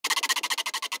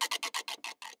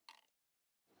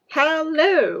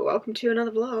Hello, welcome to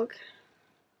another vlog.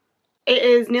 It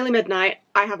is nearly midnight,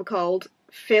 I have a cold,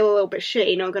 feel a little bit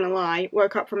shitty, not gonna lie.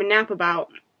 Woke up from a nap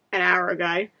about an hour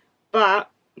ago, but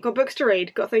got books to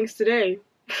read, got things to do.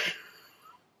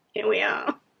 Here we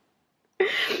are.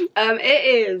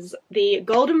 It is the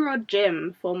goldenrod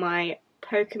gym for my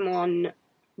Pokemon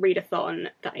readathon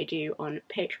that I do on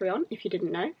Patreon, if you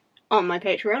didn't know. On my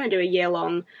Patreon I do a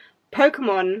year-long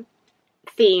Pokemon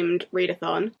themed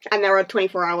readathon, and there are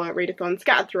 24-hour readathons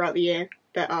scattered throughout the year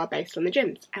that are based on the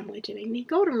gyms, and we're doing the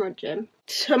goldenrod gym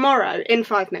tomorrow in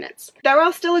 5 minutes. There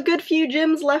are still a good few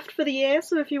gyms left for the year,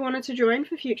 so if you wanted to join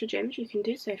for future gyms you can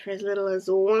do so for as little as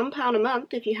 £1 a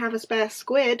month. If you have a spare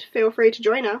squid, feel free to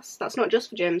join us. That's not just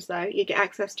for gyms though, you get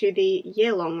access to the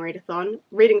year-long readathon,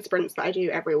 reading sprints that I do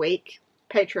every week,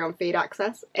 Patreon feed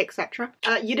access, etc.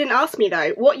 You didn't ask me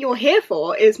though, what you're here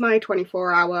for is my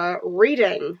 24-hour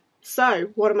reading. So,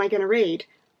 what am I going to read?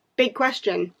 Big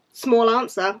question, small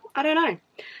answer, I don't know.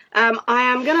 I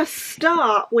am going to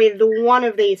start with one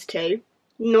of these two,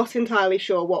 not entirely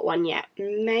sure what one yet.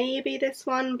 Maybe this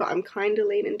one, but I'm kind of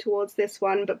leaning towards this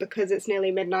one, but because it's nearly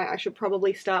midnight I should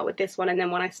probably start with this one, and then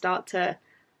when I start to,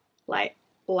 like,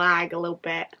 lag a little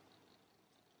bit,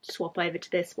 swap over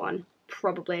to this one.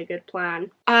 Probably a good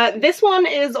plan. This one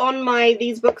is on my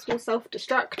these books will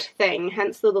self-destruct thing,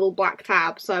 hence the little black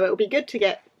tab, so it'll be good to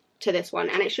get to this one,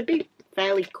 and it should be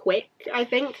fairly quick, I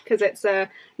think, because it's a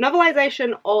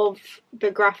novelization of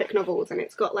the graphic novels, and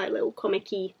it's got like little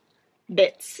comic-y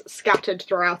bits scattered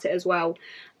throughout it as well,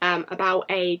 about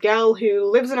a girl who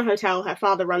lives in a hotel. Her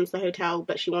father runs the hotel,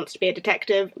 but she wants to be a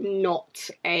detective, not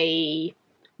a...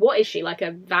 what is she, like a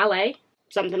valet?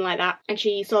 Something like that. And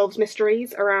she solves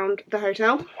mysteries around the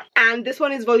hotel. And this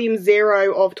one is volume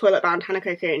 0 of Toilet Bound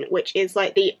Hanako-kun, which is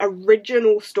like the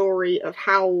original story of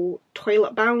how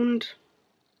Toilet Bound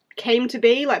came to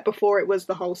be, like before it was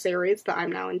the whole series that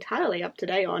I'm now entirely up to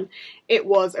date on. It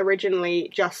was originally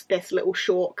just this little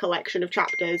short collection of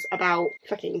chapters about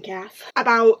fucking Kath.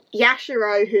 About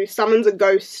Yashiro, who summons a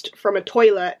ghost from a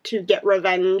toilet to get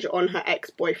revenge on her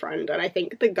ex-boyfriend, and I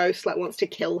think the ghost like wants to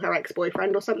kill her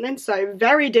ex-boyfriend or something, so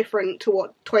very different to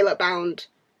what Toilet Bound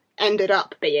ended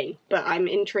up being, but I'm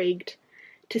intrigued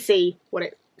to see what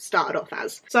it started off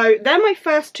as. So they're my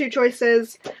first two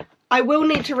choices. I will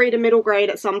need to read a middle grade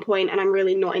at some point, and I'm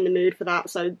really not in the mood for that,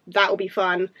 so that'll be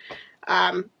fun.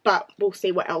 But we'll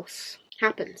see what else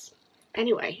happens.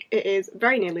 Anyway, it is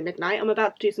very nearly midnight. I'm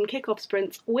about to do some kickoff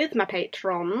sprints with my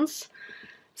patrons,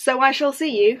 so I shall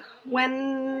see you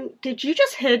when... Did you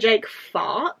just hear Jake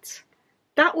fart?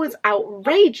 That was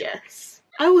outrageous.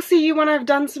 I will see you when I've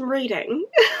done some reading.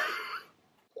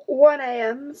 1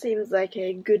 AM seems like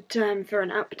a good time for an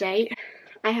update.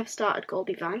 I have started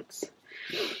Goldie Vance.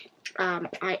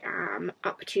 I am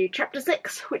up to chapter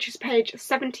 6, which is page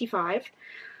 75,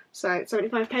 so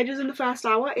 75 pages in the first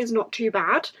hour is not too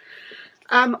bad.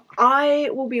 I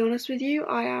will be honest with you,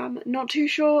 I am not too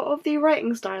sure of the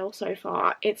writing style so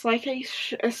far. It's like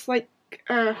it's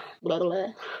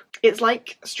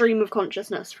like stream of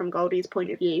consciousness from Goldie's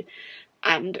point of view,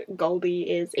 and Goldie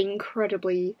is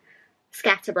incredibly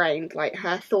scatterbrained, like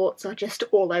her thoughts are just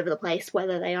all over the place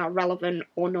whether they are relevant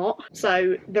or not,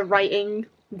 so the writing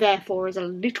therefore is a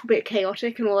little bit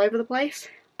chaotic and all over the place,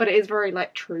 but it is very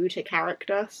like true to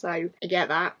character, so I get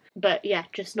that. But yeah,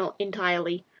 just not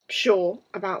entirely sure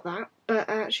about that.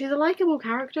 But she's a likeable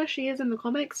character, she is in the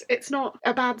comics. It's not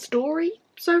a bad story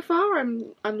so far,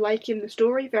 I'm liking the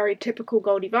story, very typical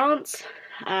Goldie Vance.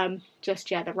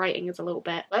 Just yeah, the writing is a little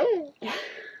bit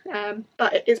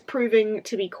but it is proving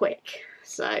to be quick,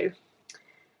 so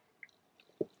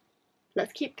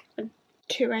let's keep going.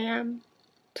 2 AM,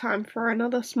 time for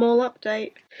another small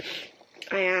update.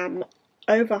 I am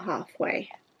over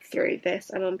halfway through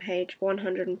this. I'm on page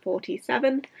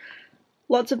 147.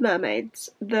 Lots of mermaids.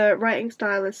 The writing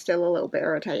style is still a little bit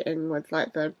irritating with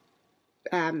like the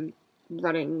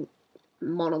running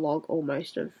monologue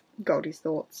almost of Goldie's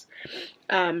thoughts.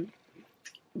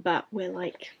 But we're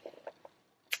like,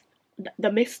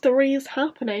 the mystery is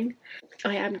happening.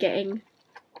 I am getting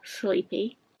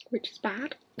sleepy, which is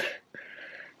bad.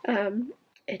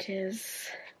 It is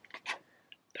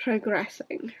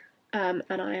progressing, and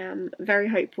I am very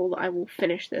hopeful that I will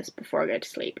finish this before I go to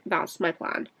sleep. That's my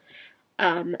plan.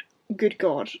 Good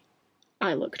God,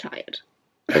 I look tired.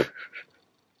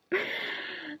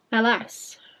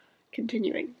 Alas,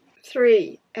 continuing.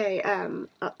 3 AM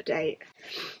update.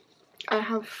 I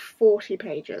have 40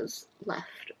 pages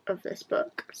left of this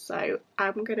book, so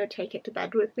I'm gonna take it to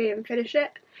bed with me and finish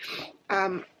it.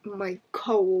 My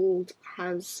cold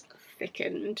has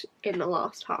thickened in the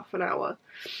last half an hour,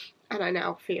 and I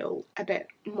now feel a bit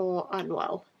more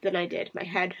unwell than I did. My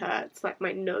head hurts, like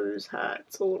my nose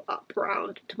hurts all up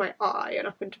round to my eye and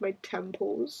up into my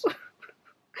temples.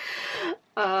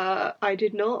 I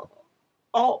did not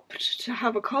opt to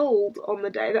have a cold on the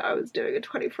day that I was doing a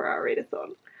 24-hour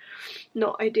readathon.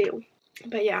 Not ideal.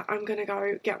 But yeah, I'm gonna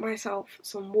go get myself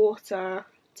some water,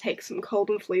 take some cold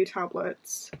and flu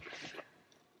tablets,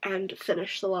 and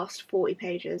finish the last 40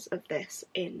 pages of this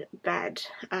in bed.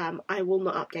 I will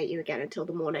not update you again until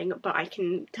the morning, but I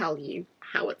can tell you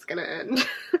how it's gonna end.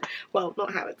 Well,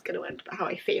 not how it's gonna end, but how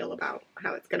I feel about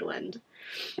how it's gonna end.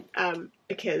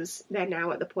 Because they're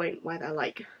now at the point where they're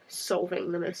like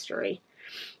solving the mystery,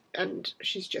 and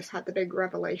she's just had the big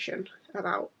revelation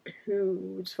about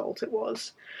whose fault it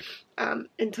was.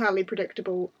 Entirely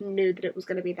predictable, knew that it was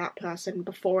going to be that person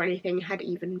before anything had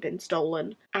even been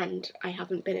stolen, and I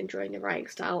haven't been enjoying the writing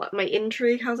style. My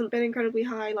intrigue hasn't been incredibly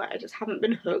high, like I just haven't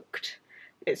been hooked.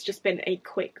 It's just been a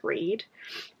quick read,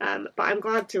 but I'm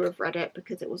glad to have read it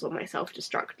because it was on my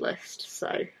self-destruct list,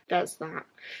 so there's that.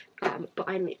 But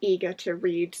I'm eager to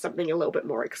read something a little bit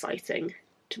more exciting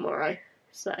tomorrow,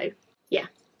 so yeah.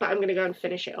 But I'm going to go and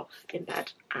finish it off in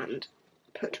bed and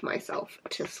put myself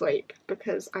to sleep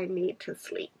because I need to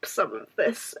sleep some of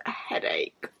this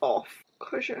headache off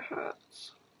because it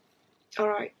hurts.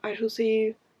 Alright, I shall see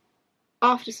you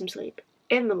after some sleep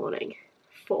in the morning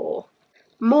for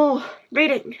more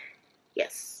reading.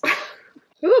 Yes.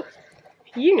 Ooh,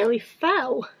 you nearly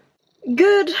fell.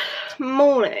 Good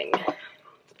morning.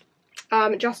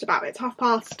 Just about. It's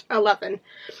 11:30.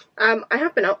 I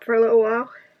have been up for a little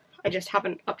while. I just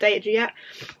haven't updated you yet.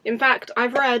 In fact,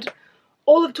 I've read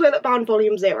all of Toilet Bound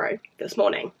Volume 0 this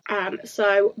morning.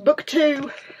 So book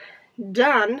 2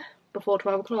 done before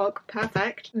 12 o'clock.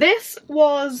 Perfect. This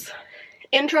was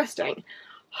interesting.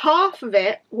 Half of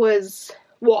it was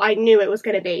what I knew it was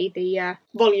going to be, the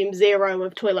Volume 0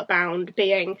 of Toilet Bound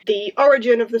being the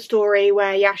origin of the story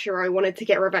where Yashiro wanted to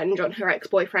get revenge on her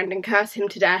ex-boyfriend and curse him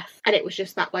to death, and it was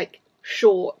just that, like,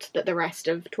 short that the rest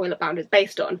of Toilet Bound is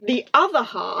based on. The other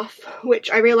half,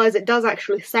 which I realise it does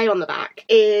actually say on the back,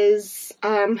 is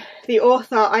the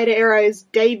author Jadeyraereads'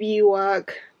 debut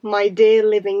work, My Dear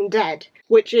Living Dead,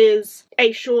 which is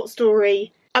a short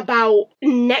story about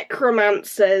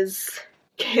necromancers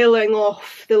killing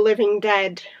off the living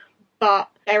dead, but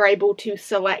they're able to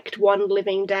select one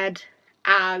living dead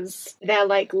as their,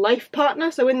 like, life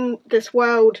partner. So in this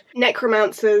world,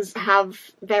 necromancers have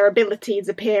their abilities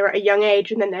appear at a young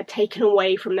age and then they're taken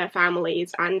away from their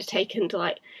families and taken to,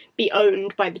 like, be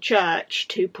owned by the church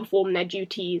to perform their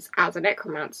duties as a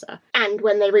necromancer. And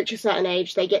when they reach a certain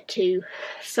age, they get to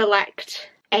select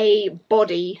a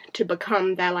body to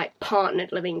become their, like,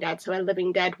 partnered living dead, so a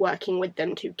living dead working with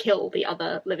them to kill the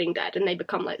other living dead, and they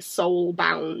become, like,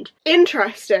 soul-bound.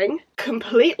 Interesting.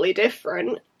 Completely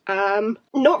different.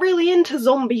 Not really into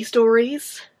zombie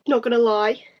stories, not gonna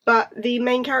lie, but the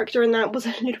main character in that was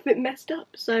a little bit messed up,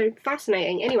 so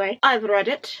fascinating. Anyway, I've read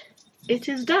it. It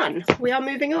is done. We are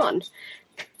moving on.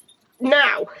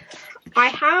 Now, I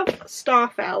have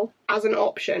Starfell as an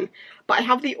option, but I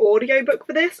have the audiobook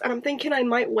for this, and I'm thinking I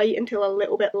might wait until a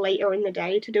little bit later in the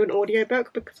day to do an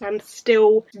audiobook because I'm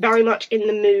still very much in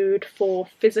the mood for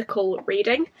physical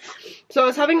reading. So I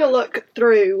was having a look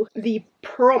through the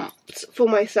prompts for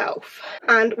myself,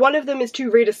 and one of them is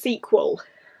to read a sequel,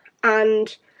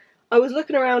 and I was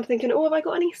looking around thinking, oh, have I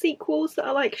got any sequels that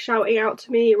are, like, shouting out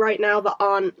to me right now that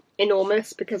aren't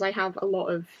enormous, because I have a lot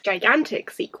of gigantic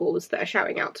sequels that are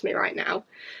shouting out to me right now.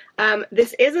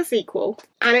 This is a sequel,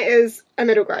 and it is a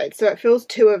middle grade, so it fills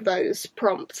 2 of those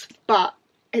prompts, but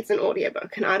it's an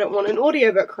audiobook, and I don't want an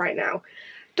audiobook right now.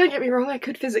 Don't get me wrong, I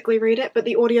could physically read it, but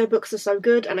the audiobooks are so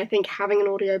good, and I think having an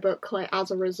audiobook, like,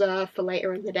 as a reserve for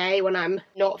later in the day when I'm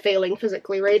not feeling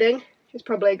physically reading is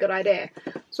probably a good idea.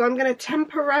 So I'm going to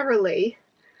temporarily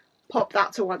pop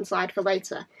that to one side for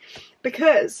later,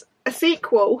 because a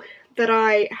sequel that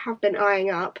I have been eyeing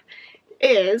up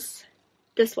is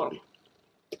this one,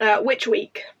 Witch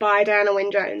Week by Diana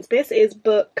Wynne Jones. This is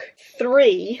book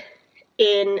 3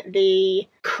 in the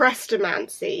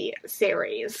Crestomancy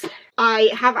series. I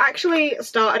have actually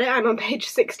started it. I'm on page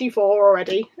 64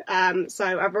 already, so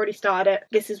I've already started it.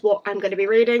 This is what I'm going to be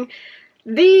reading.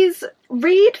 These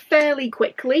read fairly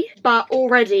quickly, but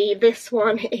already this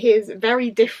one is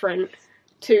very different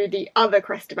to the other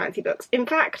Crestomancy books. In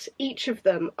fact, each of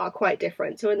them are quite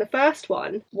different. So in the first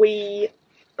one, oh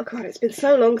god, it's been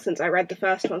so long since I read the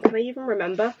first one, can I even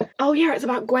remember? Oh yeah, it's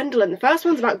about Gwendolyn. The first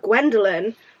one's about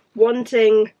Gwendolyn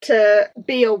wanting to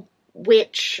be a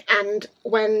witch, and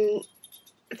when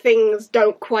things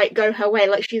don't quite go her way.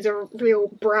 Like, she's a real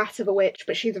brat of a witch,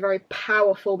 but she's a very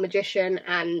powerful magician,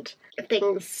 and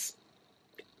things...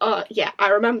 yeah, I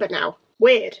remember now.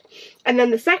 Weird. And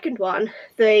then the second one,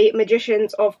 The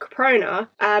Magicians of Caprona,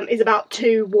 is about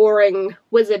two warring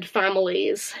wizard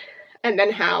families, and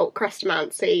then how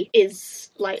Chrestomanci is,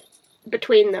 like,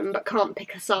 between them, but can't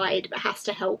pick a side, but has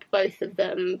to help both of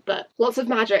them, but lots of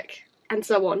magic, and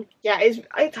so on. Yeah,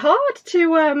 it's hard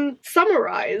to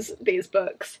summarise these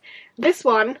books. This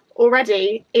one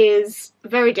already is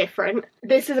very different.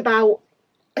 This is about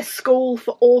a school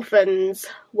for orphans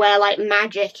where, like,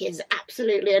 magic is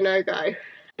absolutely a no-go.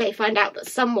 They find out that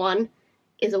someone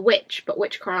is a witch, but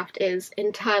witchcraft is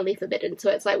entirely forbidden, so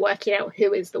it's like working out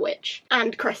who is the witch.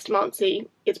 And Chrestomanci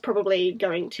is probably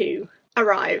going to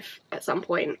arrive at some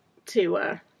point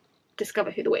to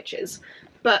discover who the witch is.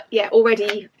 But yeah,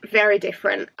 already very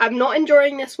different. I'm not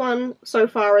enjoying this one so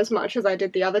far as much as I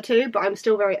did the other two, but I'm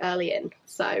still very early in.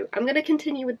 So I'm going to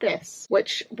continue with this,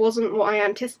 which wasn't what I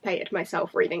anticipated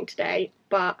myself reading today,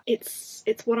 but it's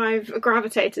what I've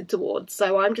gravitated towards,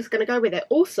 so I'm just going to go with it.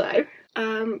 Also,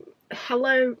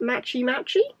 hello Matchy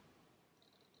Matchy?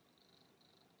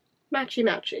 Matchy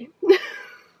Matchy.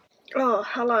 Oh,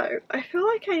 hello. I feel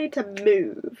like I need to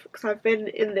move, because I've been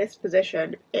in this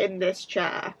position, in this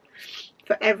chair,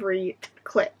 for every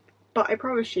clip. But I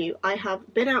promise you, I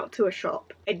have been out to a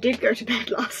shop. I did go to bed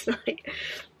last night.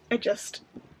 I just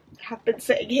have been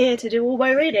sitting here to do all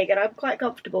my reading, and I'm quite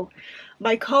comfortable.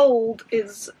 My cold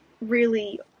is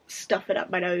really stuffing up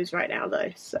my nose right now,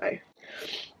 though, so...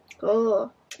 Oh.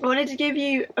 I wanted to give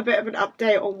you a bit of an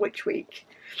update on Witch Week.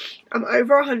 I'm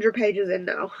over 100 pages in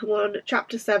now. I'm on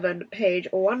chapter 7, page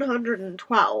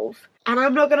 112. And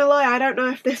I'm not gonna lie, I don't know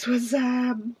if this was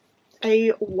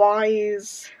a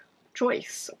wise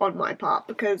choice on my part,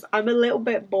 because I'm a little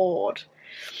bit bored.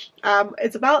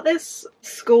 It's about this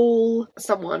school.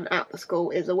 Someone at the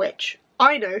school is a witch.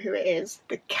 I know who it is.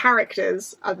 The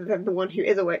characters, other than the one who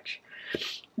is a witch,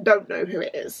 don't know who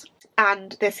it is.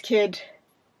 And this kid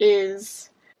is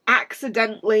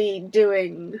accidentally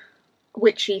doing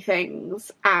witchy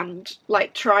things and,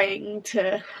 like, trying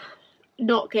to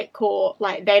not get caught.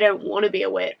 Like, they don't want to be a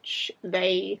witch.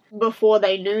 Before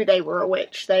they knew they were a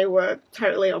witch, they were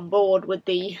totally on board with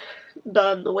the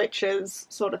burn the witches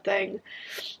sort of thing.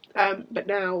 But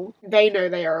now they know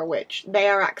they are a witch. They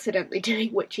are accidentally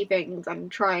doing witchy things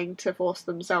and trying to force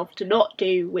themselves to not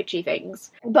do witchy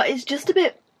things. But it's just a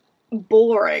bit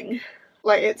boring.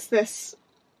 Like, it's this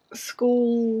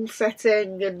school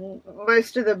setting, and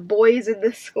most of the boys in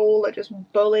this school are just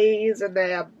bullies, and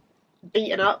they are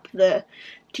beating up the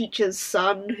teacher's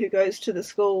son who goes to the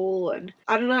school, and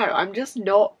I don't know, I'm just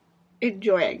not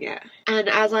enjoying it. And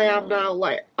as I am now,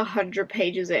 like, 100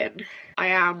 pages in, I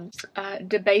am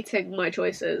debating my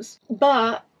choices.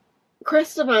 But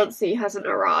Chrestomanci hasn't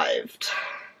arrived,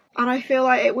 and I feel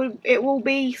like it will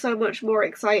be so much more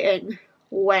exciting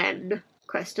when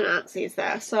Chrestomanci is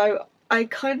there, so I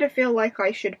kind of feel like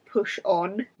I should push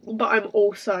on, but I'm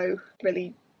also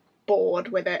really bored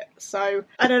with it, so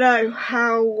I don't know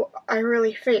how I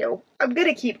really feel. I'm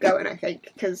gonna keep going, I think,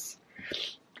 because,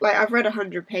 like, I've read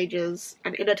 100 pages,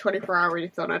 and in a 24-hour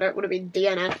readathon, I don't want to be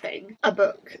DNFing a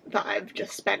book that I've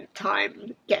just spent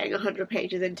time getting 100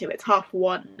 pages into. It's half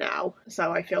one now,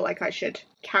 so I feel like I should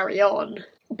carry on,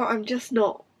 but I'm just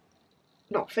not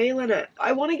feeling it.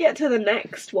 I want to get to the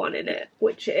next one in it,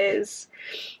 which is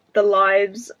The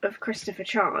Lives of Christopher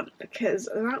Chant, because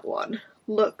that one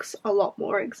looks a lot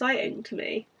more exciting to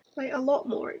me. Like, a lot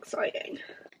more exciting.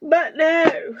 But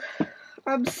no!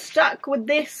 I'm stuck with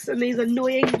this and these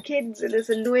annoying kids in this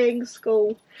annoying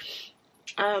school.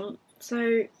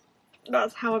 So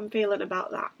that's how I'm feeling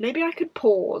about that. Maybe I could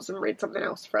pause and read something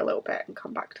else for a little bit and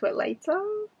come back to it later.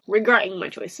 Regretting my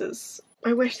choices.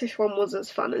 I wish this one was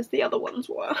as fun as the other ones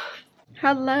were.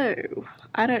 Hello.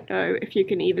 I don't know if you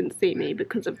can even see me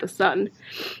because of the sun,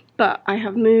 but I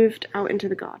have moved out into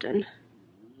the garden.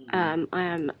 I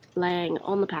am laying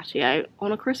on the patio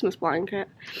on a Christmas blanket,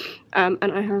 and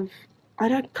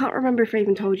can't remember if I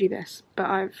even told you this, but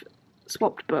I've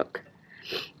swapped book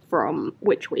from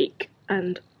Witch Week,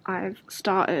 and I've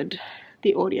started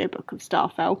the audiobook of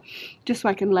Starfell, just so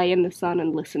I can lay in the sun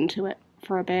and listen to it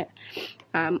for a bit.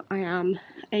 I am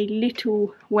a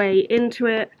little way into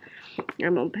it.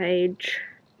 I'm on page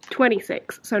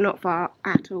 26, so not far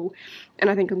at all, and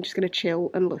I think I'm just going to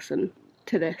chill and listen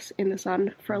to this in the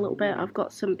sun for a little bit. I've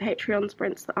got some Patreon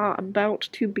sprints that are about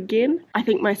to begin. I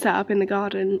think my setup in the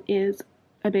garden is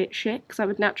a bit shit, because I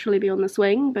would naturally be on the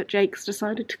swing, but Jake's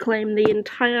decided to claim the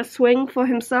entire swing for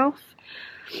himself,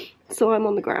 so I'm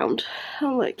on the ground.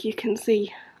 Oh look, you can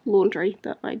see laundry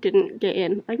that I didn't get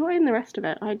in. I got in the rest of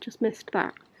it, I just missed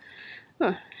that.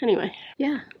 Oh, anyway,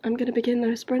 yeah, I'm gonna begin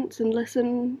those sprints and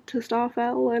listen to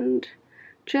Starfell and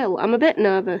chill. I'm a bit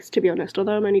nervous, to be honest,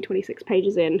 although I'm only 26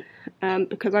 pages in,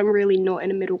 because I'm really not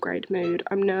in a middle grade mood.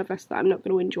 I'm nervous that I'm not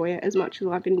going to enjoy it as much as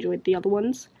I've enjoyed the other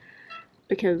ones,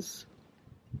 because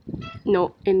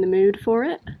not in the mood for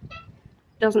it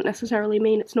doesn't necessarily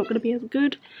mean it's not going to be as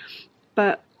good,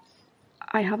 but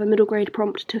I have a middle grade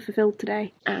prompt to fulfill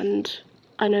today, and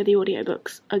I know the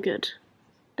audiobooks are good.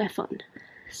 They're fun,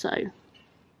 so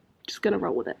just gonna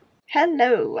roll with it.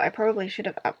 Hello, I probably should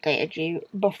have updated you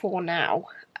before now.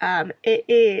 It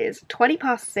is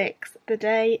 6:20. The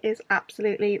day is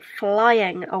absolutely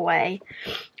flying away.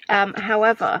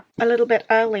 However, a little bit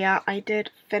earlier I did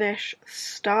finish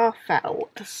Starfell.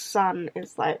 The sun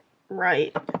is like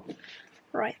right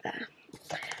there.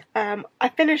 I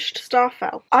finished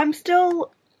Starfell. I'm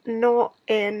still not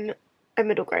in a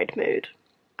middle grade mood.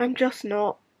 I'm just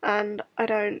not, and I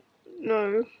don't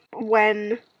know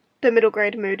when the middle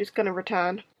grade mood is going to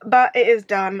return. But it is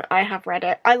done. I have read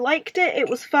it. I liked it. It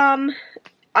was fun.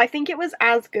 I think it was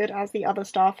as good as the other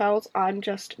Starfells. I'm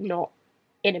just not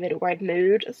in a middle grade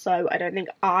mood, so I don't think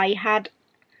I had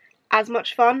as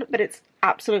much fun, but it's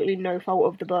absolutely no fault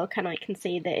of the book, and I can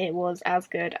see that it was as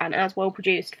good and as well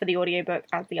produced for the audiobook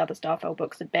as the other Starfell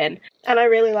books had been, and I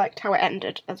really liked how it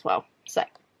ended as well. So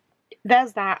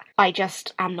there's that. I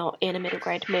just am not in a middle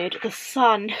grade mood. The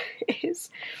sun is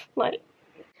like,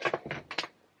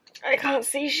 I can't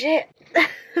see shit.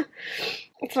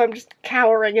 So I'm just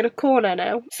cowering in a corner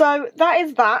now. So that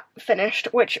is that finished,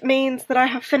 which means that I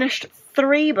have finished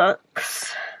 3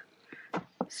 books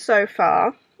so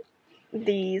far.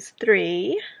 These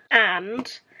 3,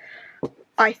 and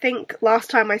I think last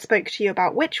time I spoke to you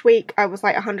about Witch Week, I was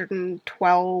like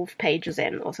 112 pages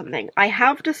in or something. I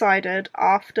have decided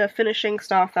after finishing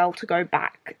Starfell to go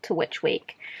back to Witch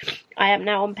Week. I am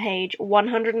now on page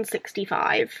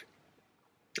 165.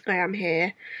 I am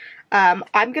here. I'm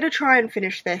going to try and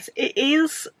finish this. It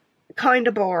is kind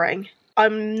of boring.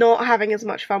 I'm not having as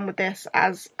much fun with this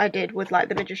as I did with like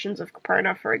The Magicians of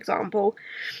Caprona, for example.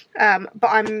 But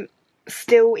I'm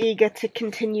still eager to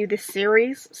continue this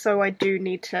series, so I do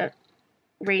need to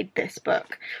read this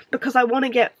book because I want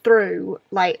to get through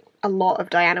like a lot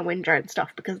of Diana Wynne-Jones stuff,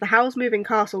 because the Howl's Moving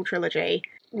Castle trilogy,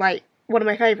 like one of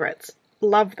my favourites,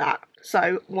 love that,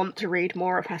 so want to read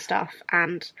more of her stuff.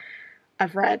 And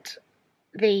I've read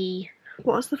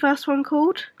what was the first one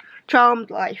called? Charmed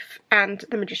Life and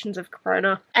The Magicians of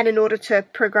Caprona, and in order to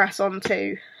progress on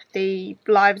to the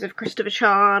lives of Christopher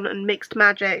Chan and Mixed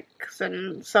Magics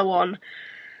and so on,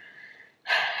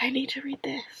 I need to read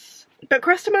this. But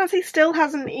Chrestomanci still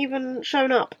hasn't even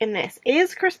shown up in this.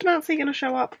 Is Chrestomanci going to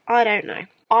show up? I don't know.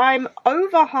 I'm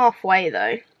over halfway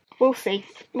though. We'll see.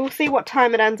 We'll see what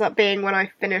time it ends up being when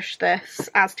I finish this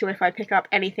as to if I pick up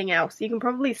anything else. You can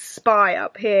probably spy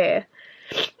up here.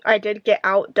 I did get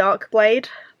out Darkblade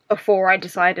before I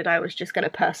decided I was just going to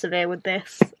persevere with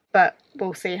this, but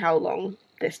we'll see how long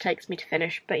this takes me to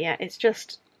finish. But yeah, it's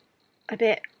just a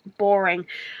bit boring,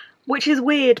 which is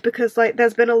weird because like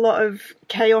there's been a lot of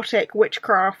chaotic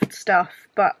witchcraft stuff,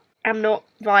 but I'm not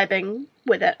vibing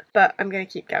with it, but I'm gonna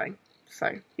keep going.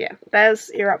 So yeah, there's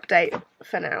your update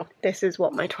for now. This is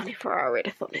what my 24-hour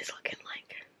readathon is looking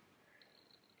like.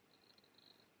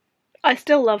 I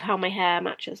still love how my hair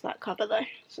matches that cover though,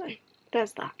 so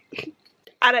there's that.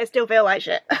 And I still feel like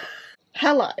shit.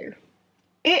 Hello.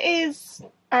 It is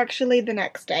actually the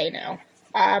next day now.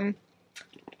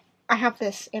 I have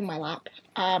this in my lap.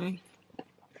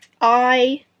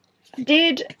 I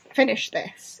did finish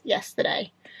this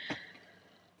yesterday.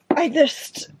 I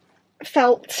just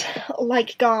felt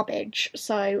like garbage,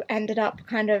 so ended up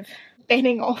kind of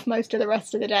binning off most of the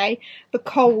rest of the day. The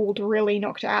cold really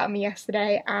knocked it out of me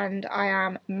yesterday, and I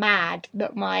am mad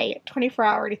that my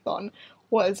 24-hour readathon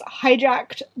was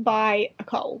hijacked by a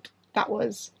cold. That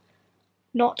was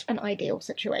not an ideal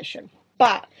situation.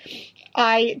 But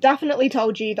I definitely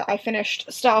told you that I finished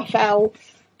Starfell,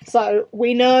 so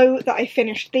we know that I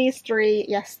finished these 3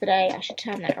 yesterday. I should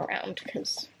turn that around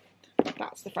because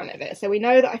that's the front of it. So we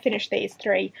know that I finished these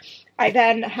 3. I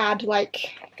then had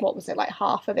like, what was it, like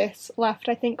half of this left,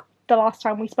 I think, the last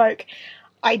time we spoke.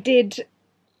 I did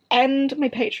end my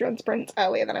Patreon sprints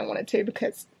earlier than I wanted to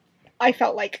because I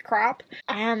felt like crap,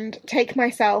 and take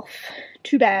myself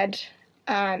to bed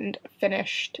and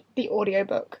finished the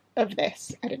audiobook of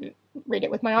this. I didn't read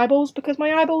it with my eyeballs because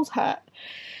my eyeballs hurt.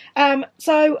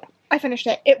 So I finished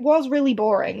it. It was really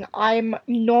boring. I'm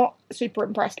not super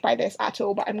impressed by this at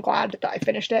all, but I'm glad that I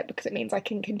finished it because it means I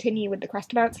can continue with the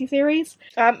Chrestomanci series.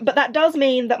 But that does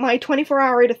mean that my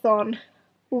 24-hour readathon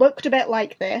looked a bit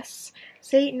like this.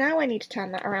 See, now I need to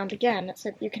turn that around again so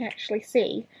that you can actually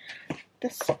see the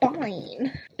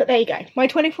spine. But there you go. My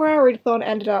 24-hour readathon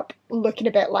ended up looking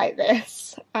a bit like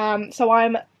this. So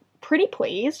I'm pretty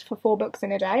pleased for 4 books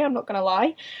in a day, I'm not gonna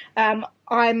lie.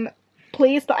 I'm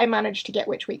pleased that I managed to get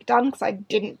Witch Week done, because I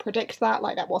didn't predict that,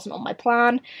 like that wasn't on my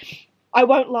plan. I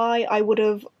won't lie, I would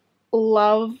have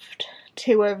loved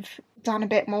to have done a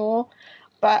bit more,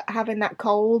 but having that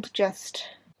cold just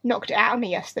knocked it out of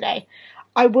me yesterday.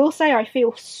 I will say I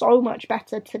feel so much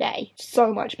better today.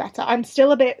 So much better. I'm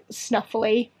still a bit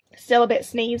snuffly, still a bit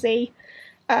sneezy,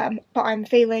 but I'm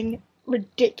feeling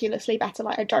ridiculously better.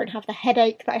 Like, I don't have the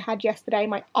headache that I had yesterday.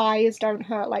 My eyes don't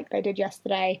hurt like they did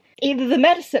yesterday. Either the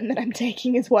medicine that I'm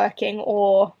taking is working,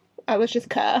 or I was just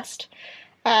cursed.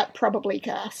 Probably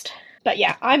cursed. But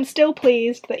yeah, I'm still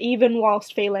pleased that even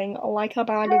whilst feeling like a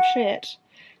bag of shit,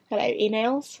 hello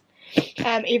emails,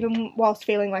 even whilst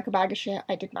feeling like a bag of shit,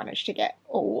 I did manage to get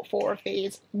all 4 of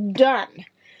these done.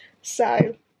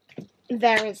 So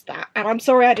there is that. And I'm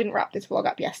sorry I didn't wrap this vlog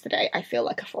up yesterday. I feel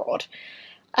like a fraud.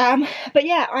 But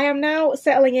yeah, I am now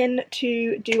settling in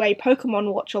to do a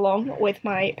Pokemon watch along with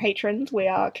my patrons. We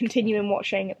are continuing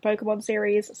watching the Pokemon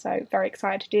series, so very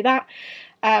excited to do that.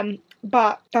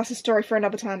 But that's a story for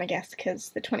another time, I guess, because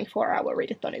the 24-hour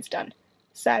readathon is done.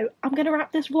 So I'm going to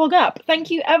wrap this vlog up.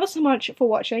 Thank you ever so much for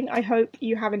watching. I hope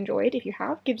you have enjoyed. If you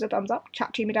have, give us a thumbs up,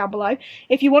 chat to me down below.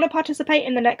 If you want to participate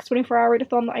in the next 24-hour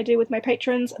readathon that I do with my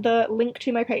patrons, the link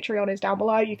to my Patreon is down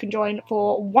below. You can join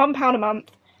for £1 a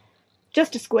month,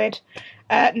 just a squid.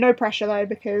 No pressure though,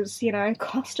 because, you know,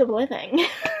 cost of living.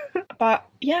 But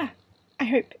yeah, I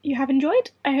hope you have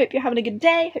enjoyed. I hope you're having a good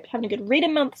day. Hope you're having a good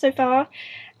reading month so far.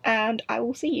 And I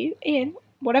will see you in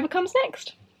whatever comes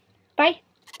next. Bye.